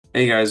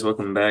Hey guys,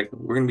 welcome back.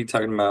 We're going to be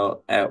talking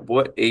about at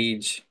what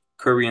age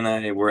Kirby and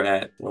I were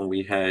at when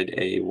we had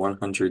a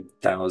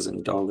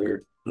 $100,000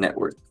 net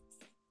worth.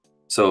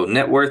 So,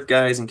 net worth,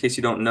 guys, in case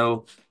you don't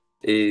know,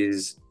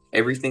 is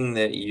everything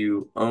that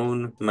you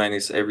own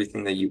minus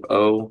everything that you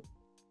owe.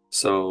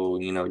 So,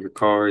 your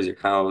cars, your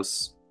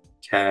house,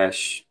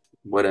 cash,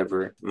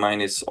 whatever,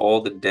 minus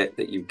all the debt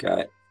that you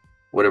got,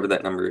 whatever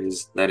that number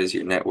is, that is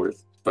your net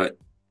worth. But,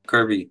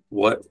 Kirby,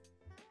 what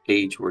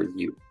age were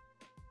you?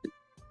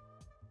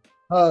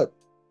 Uh,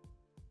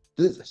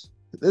 this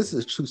is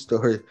a true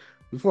story.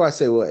 Before I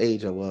say what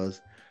age I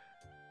was,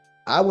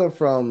 I went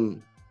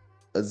from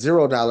a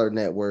 $0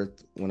 net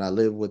worth when I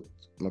lived with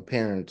my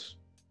parents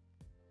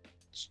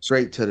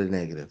straight to the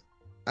negative.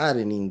 I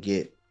didn't even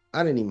get,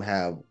 I didn't even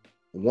have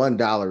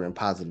 $1 in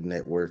positive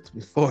net worth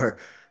before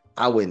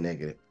I went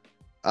negative.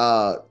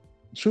 Uh,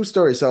 True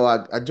story. So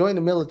I joined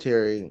the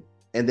military,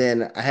 and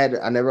then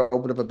I never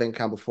opened up a bank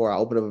account before. I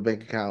opened up a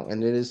bank account,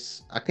 and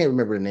I can't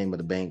remember the name of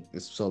the bank.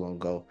 It's so long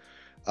ago.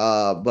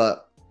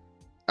 But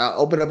I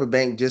opened up a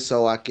bank just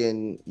so I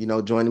can,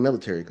 join the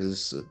military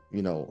because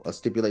it's, a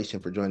stipulation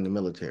for joining the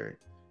military.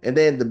 And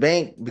then the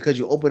bank, because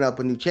you open up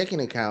a new checking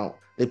account,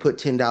 they put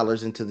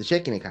 $10 into the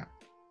checking account.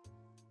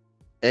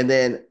 And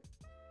then,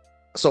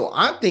 so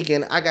I'm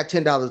thinking I got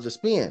 $10 to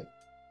spend,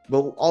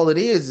 but all it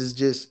is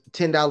just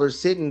 $10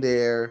 sitting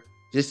there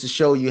just to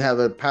show you have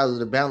a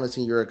positive balance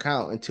in your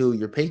account until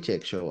your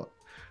paycheck show up.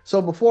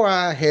 So before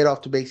I head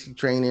off to basic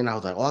training, I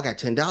was like, oh, I got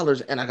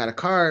 $10 and I got a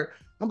card.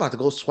 I'm about to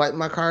go swipe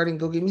my card and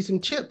go get me some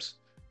chips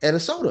and a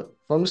soda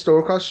from the store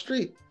across the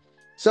street.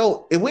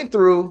 So it went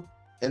through,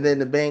 and then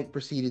the bank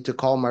proceeded to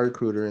call my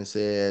recruiter and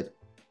said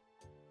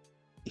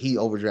he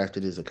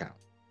overdrafted his account.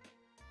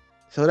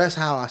 So that's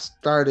how I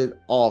started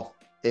off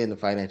in the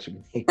financial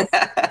game.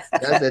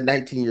 That's at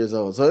 19 years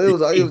old. So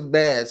it was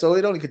bad. So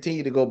it only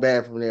continued to go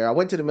bad from there. I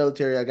went to the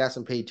military, I got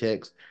some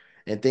paychecks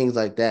and things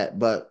like that.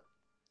 But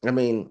I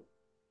mean,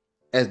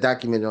 as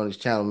documented on this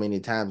channel many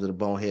times of the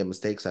bonehead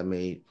mistakes I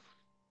made,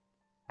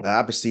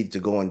 I proceeded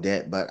to go in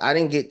debt. But I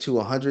didn't get to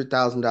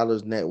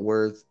 $100,000 net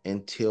worth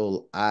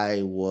until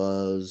I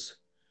was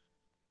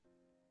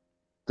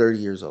 30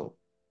 years old.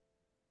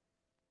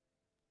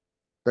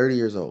 30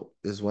 years old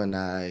is when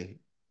I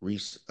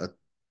reached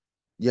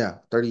yeah,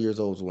 30 years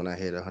old is when I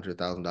hit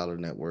 $100,000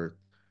 net worth.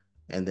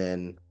 And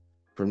then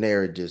from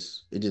there it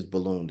just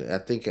ballooned. I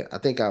think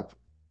I've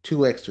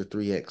 2x or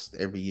 3x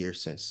every year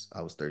since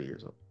I was 30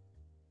 years old.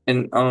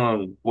 And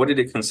what did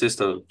it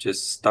consist of?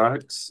 Just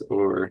stocks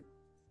or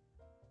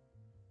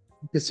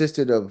It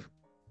consisted of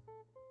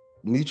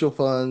mutual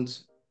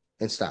funds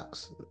and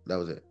stocks. That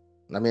was it.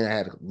 I mean, I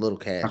had a little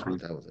cash, but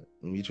okay, that was it.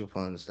 Mutual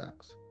funds,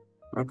 stocks.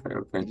 okay,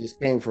 okay. It just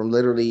came from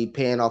literally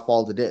paying off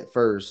all the debt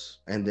first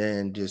and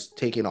then just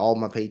taking all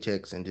my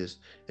paychecks and just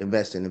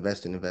investing,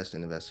 investing,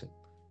 investing, investing.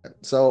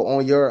 So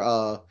on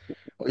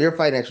your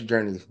financial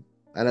journey,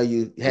 I know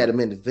you had a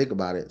minute to think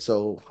about it.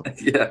 So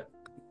Yeah,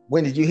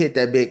 when did you hit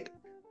that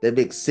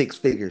big six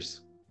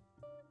figures?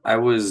 I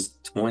was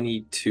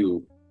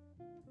 22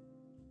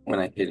 when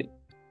I hit it.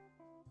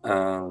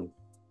 Um,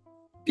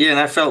 yeah, and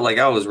I felt like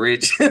I was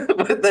rich,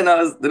 but then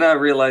I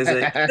realized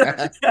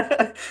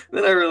that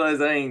then I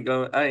realized I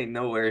ain't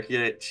nowhere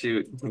yet.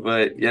 Shoot,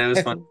 but yeah, it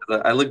was fun.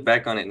 I look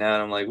back on it now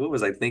and I'm like, what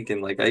was I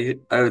thinking? Like I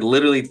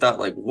literally thought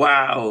like,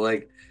 wow,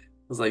 like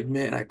I was like,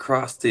 man, I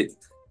crossed it.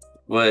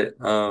 But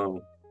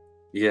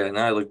yeah,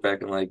 now I look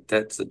back and like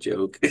that's a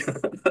joke.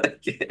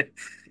 Like,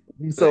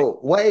 yeah. So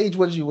what age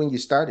was you when you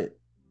started?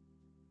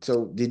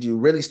 So did you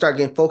really start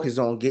getting focused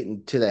on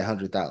getting to that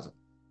 100,000?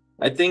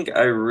 I think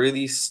I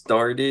really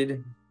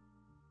started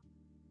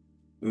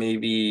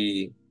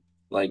maybe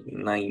like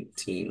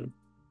 19,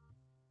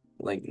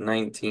 like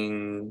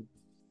 19,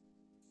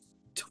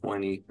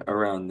 20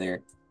 around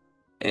there.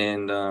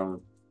 And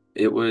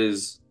it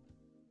was,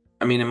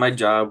 I mean, and my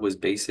job was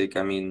basic.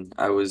 I mean,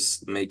 I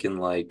was making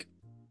like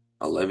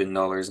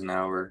 $11 an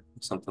hour,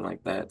 something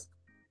like that.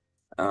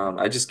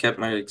 I just kept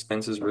my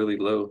expenses really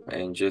low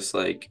and just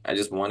like I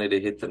just wanted to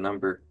hit the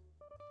number.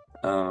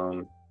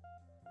 Um,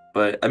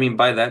 but I mean,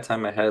 by that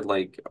time I had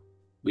like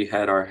we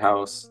had our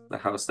house, the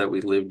house that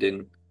we lived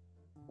in,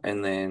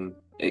 and then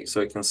so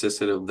it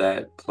consisted of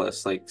that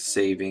plus like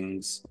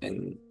savings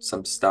and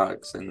some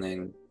stocks, and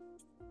then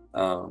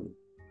um,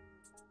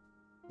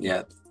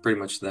 yeah, pretty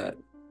much that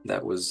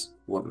was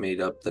what made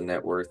up the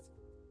net worth.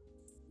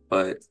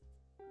 But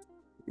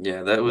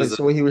yeah, that Wait, was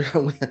so when you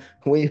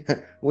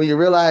when you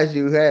realized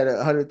you had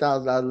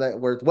 $100,000 net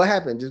worth, what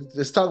happened?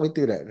 Just talk me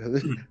through that.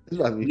 This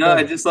about to be no, I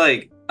funny. just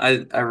like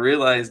I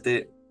realized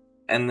it,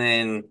 and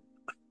then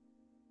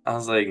I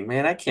was like,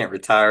 man, I can't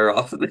retire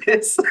off of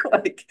this.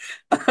 Like,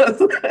 I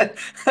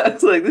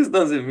was like, this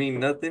doesn't mean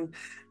nothing.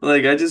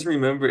 Like, I just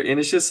remember, and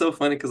it's just so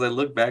funny because I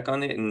look back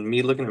on it, and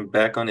me looking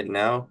back on it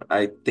now,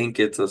 I think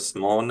it's a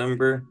small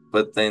number,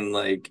 but then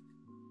like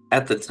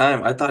at the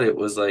time, I thought it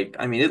was like,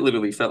 I mean, it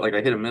literally felt like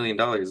I hit $1 million,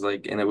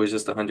 like, and it was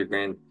just 100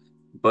 grand.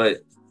 But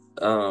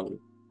um,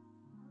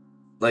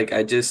 like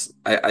I just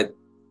I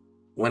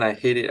when I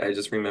hit it, I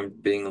just remember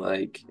being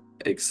like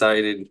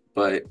excited,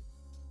 but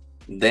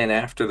then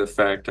after the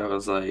fact, I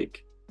was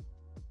like,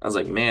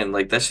 man,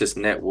 like that's just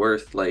net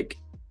worth, like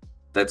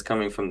that's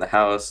coming from the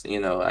house. You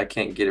know, I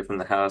can't get it from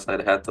the house.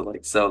 I'd have to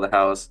like sell the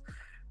house.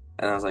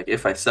 And I was like,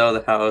 if I sell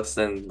the house,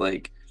 then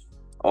like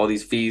all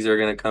these fees are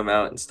gonna come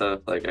out and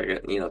stuff. Like I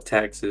got,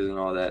 taxes and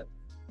all that.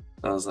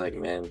 I was like,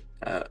 man,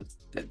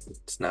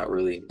 that's not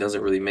really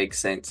doesn't really make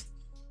sense.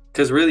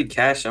 Because really,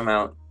 cash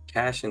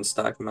and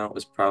stock amount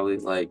was probably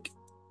like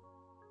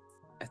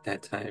at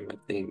that time, I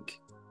think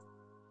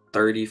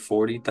 30,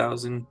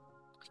 40,000.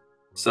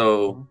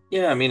 So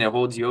yeah, I mean, it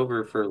holds you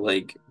over for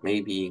like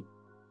maybe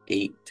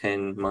 8,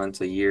 10 months,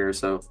 a year or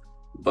so.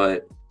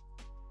 But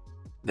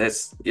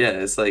that's yeah,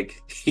 it's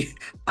like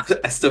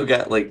I still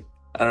got like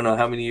I don't know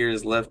how many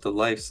years left of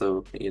life.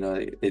 So you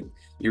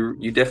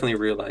definitely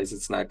realize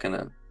it's not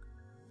gonna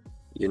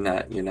you're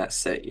not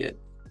set yet.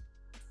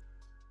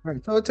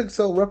 Right. So it took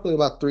so roughly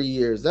about 3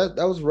 years. That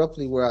was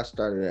roughly where I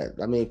started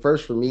at. I mean,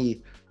 first for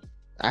me,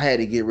 I had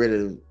to get rid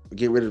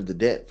of the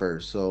debt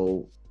first.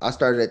 So I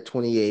started at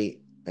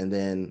 28 and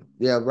then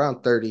yeah,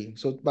 around 30.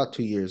 So it's about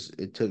 2 years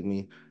it took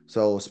me.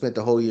 So spent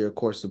the whole year, of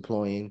course,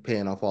 deploying,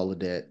 paying off all the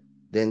debt,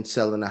 then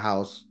selling the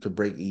house to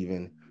break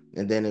even.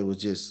 And then it was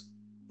just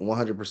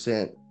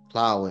 100%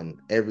 plowing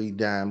every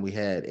dime we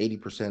had,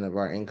 80% of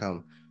our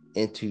income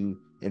into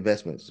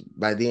investments.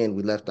 By then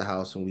we left the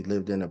house and we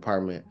lived in an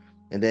apartment.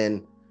 And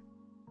then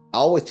I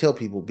always tell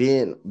people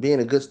being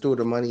a good steward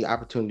of money,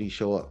 opportunities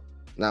show up.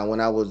 Now, when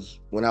I was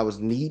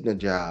needing a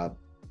job,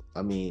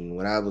 I mean,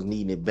 when I was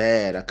needing it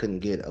bad, I couldn't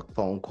get a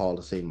phone call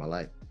to save my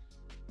life,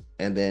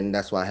 and then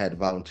that's why I had to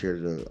volunteer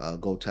to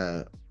go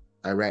to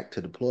Iraq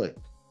to deploy.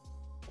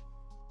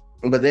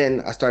 But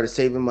then I started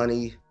saving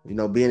money,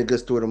 being a good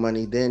steward of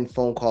money. Then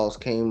phone calls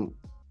came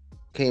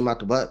out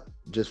the butt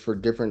just for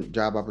different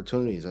job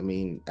opportunities. I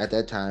mean, at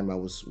that time, I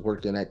was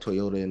working at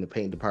Toyota in the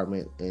paint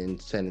department in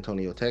San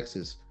Antonio,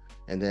 Texas,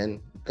 and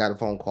then got a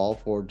phone call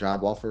for a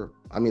job offer.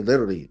 I mean,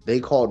 literally, they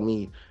called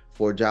me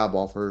for a job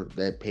offer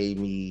that paid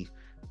me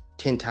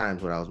 10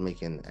 times what I was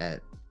making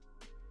at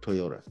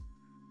Toyota.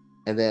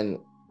 And then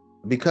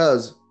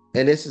because,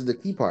 and this is the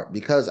key part,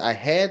 because I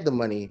had the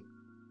money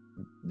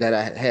that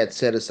I had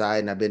set aside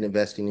and I've been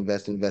investing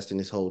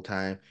this whole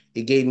time,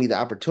 it gave me the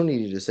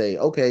opportunity to say,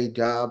 okay,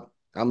 job,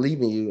 I'm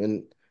leaving you.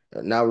 And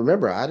now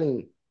remember, I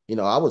didn't,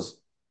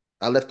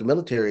 I left the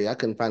military. I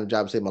couldn't find a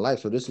job to save my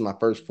life. So this is my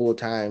first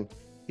full-time,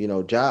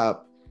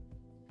 job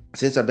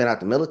since I've been out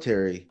the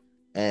military.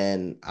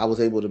 And I was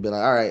able to be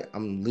like, all right,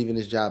 I'm leaving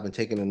this job and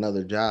taking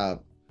another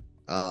job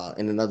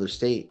in another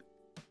state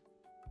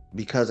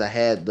because I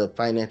had the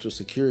financial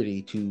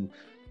security to,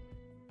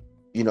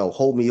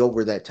 hold me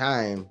over that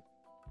time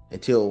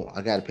until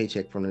I got a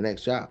paycheck from the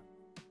next job.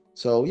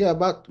 So yeah,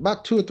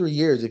 about 2 or 3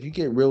 years. If you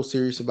get real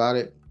serious about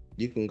it,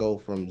 you can go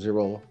from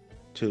zero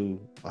to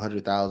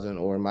 100,000,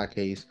 or in my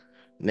case,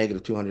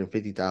 negative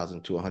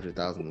 250,000 to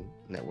 100,000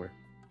 net worth.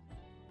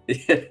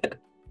 Yeah.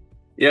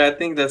 Yeah, I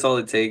think that's all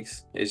it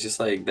takes. It's just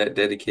like that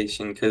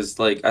dedication. Because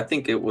like I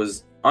think it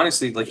was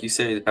honestly, like you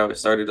said, how it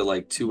started to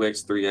like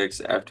 2x,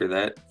 3x after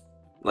that.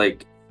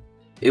 Like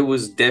it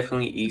was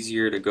definitely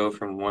easier to go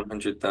from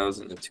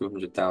 100,000 to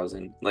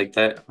 200,000. Like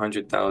that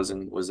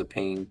 100,000 was a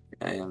pain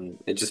and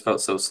it just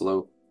felt so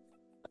slow.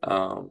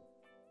 Um,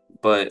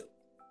 but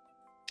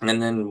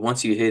and then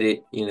once you hit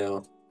it,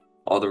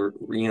 all the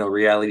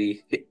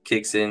reality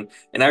kicks in.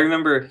 And I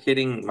remember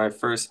hitting my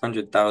first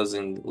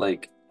 100,000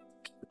 like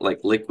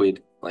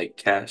liquid, like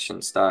cash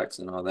and stocks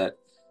and all that.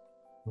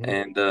 Mhm.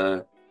 And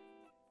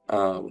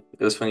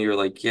it was funny. You were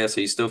like, "Yeah,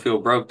 so you still feel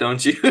broke,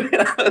 don't you?" And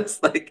I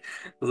was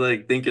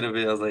like thinking of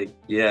it. I was like,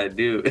 "Yeah, I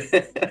do."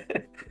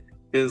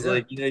 Because Yeah,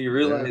 like you yeah,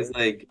 realize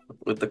like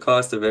with the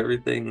cost of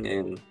everything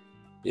and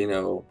you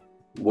know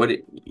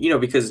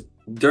because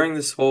during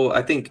this whole,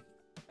 I think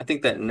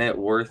that net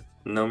worth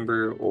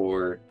number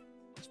or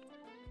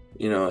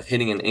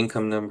hitting an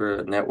income number,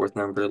 a net worth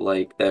number,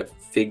 like that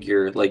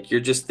figure, like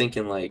you're just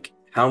thinking like,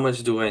 how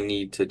much do I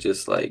need to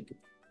just like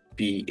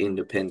be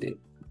independent?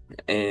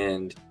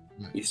 And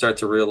right. you start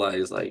to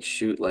realize like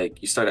shoot,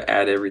 like you start to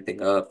add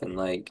everything up and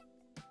like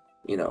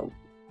you know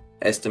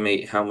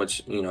estimate how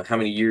much how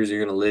many years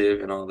you're gonna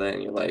live and all that,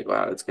 and you're like,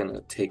 wow, it's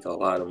gonna take a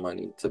lot of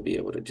money to be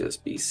able to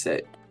just be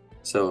set.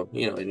 So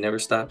it never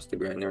stops, the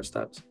grind never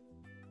stops.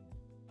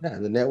 Yeah,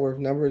 the net worth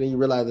number. Then you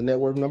realize the net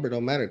worth number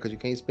don't matter because you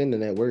can't spend the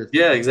net worth.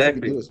 Yeah, All you can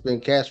exactly. do is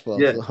spend cash flow.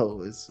 Yeah,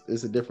 So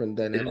it's a different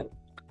yeah, dynamic.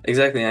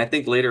 exactly. And I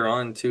think later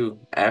on too,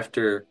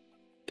 after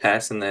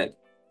passing that,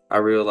 I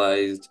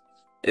realized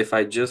if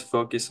I just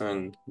focus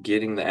on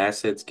getting the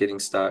assets, getting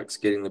stocks,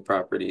 getting the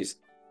properties,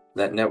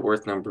 that net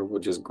worth number will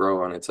just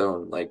grow on its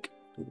own. Like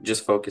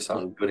just focus Yeah,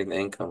 on building the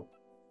income,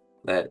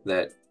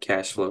 that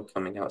cash flow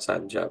coming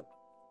outside the job.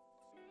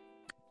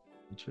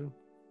 true.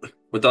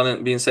 With all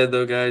that being said,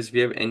 though, guys, if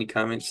you have any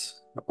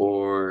comments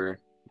or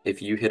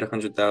if you hit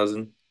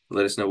 100,000,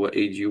 let us know what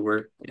age you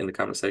were in the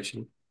comment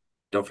section.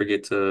 Don't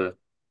forget to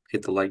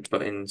hit the like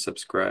button,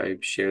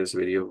 subscribe, share this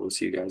video. We'll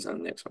see you guys on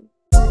the next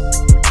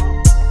one.